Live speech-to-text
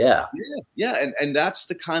Yeah. And that's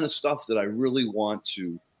the kind of stuff that I really want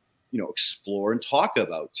to, explore and talk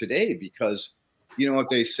about today, because what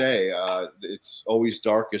they say, it's always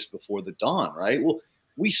darkest before the dawn, right? Well,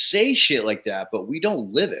 we say shit like that, but we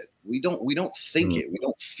don't live it. We don't think it. We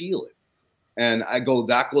don't feel it. And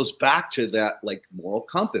that goes back to that like moral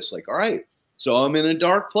compass. Like, all right, so I'm in a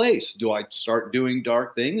dark place. Do I start doing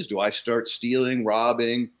dark things? Do I start stealing,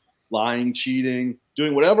 robbing, lying, cheating,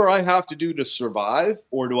 doing whatever I have to do to survive?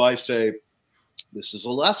 Or do I say, this is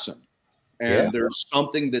a lesson, and there's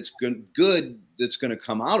something that's good that's going to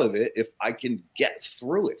come out of it if I can get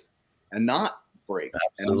through it and not break.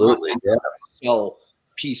 Absolutely. And not sell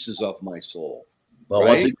pieces of my soul. Well, right?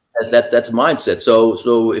 Once again, that's mindset.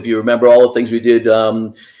 So if you remember all the things we did,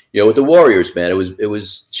 with the Warriors, man, it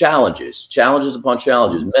was challenges upon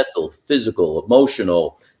challenges, mental, physical,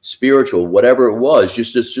 emotional, spiritual, whatever it was,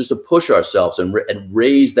 just to push ourselves and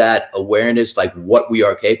raise that awareness, like what we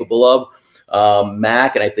are capable of.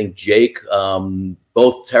 Mac and I think Jake,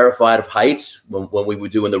 both terrified of heights when we were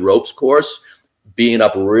doing the ropes course, being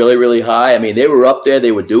up really, really high. I mean, they were up there,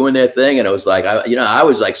 they were doing their thing, and it was like, I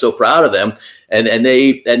was like so proud of them. And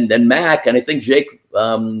Mac and I think Jake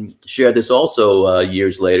shared this also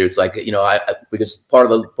years later. It's like, because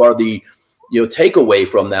part of the takeaway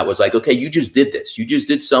from that was like, okay, you just did this. You just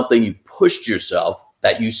did something. You pushed yourself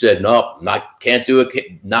that you said, no, can't do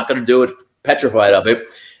it. Not going to do it. Petrified of it.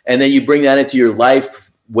 And then you bring that into your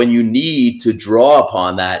life when you need to draw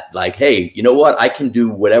upon that. Like, hey, you know what? I can do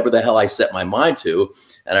whatever the hell I set my mind to.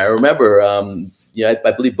 And I remember,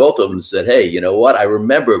 I believe both of them said, hey, you know what? I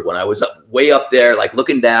remembered when I was way up there, like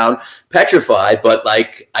looking down, petrified, but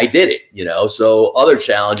like I did it, So other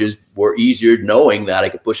challenges were easier knowing that I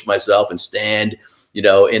could push myself and stand,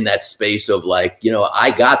 in that space of like, I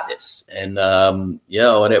got this. And, and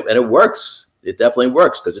it works. It definitely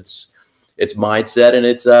works because it's mindset and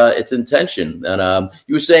it's intention. And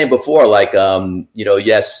you were saying before, like,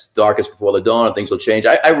 yes, darkest before the dawn and things will change.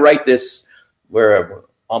 I write this wherever.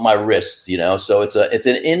 On my wrist, so it's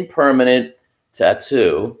an impermanent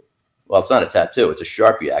tattoo. Well, it's not a tattoo; it's a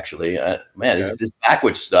Sharpie, actually. This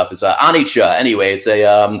backwards stuff. It's anicca. Anyway, it's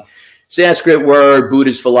a Sanskrit word,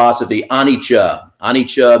 Buddhist philosophy. Anicca.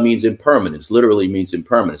 Anicca means impermanence. Literally means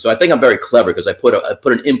impermanent. So I think I'm very clever because I put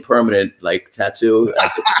an impermanent like tattoo.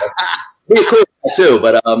 Pretty cool tattoo,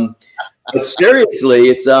 but seriously,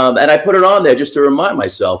 it's and I put it on there just to remind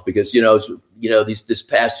myself because this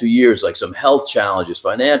past 2 years, like some health challenges,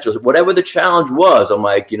 financial, whatever the challenge was, I'm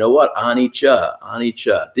like, you know what,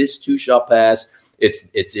 anicca, this too shall pass.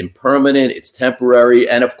 It's impermanent, it's temporary,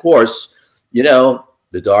 and of course,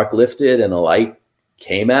 the dark lifted and the light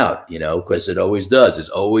came out, because it always does. There's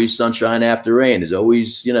always sunshine after rain. There's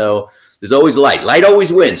always, there's always light. Light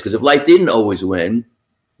always wins, because if light didn't always win,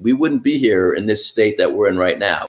 we wouldn't be here in this state that we're in right now.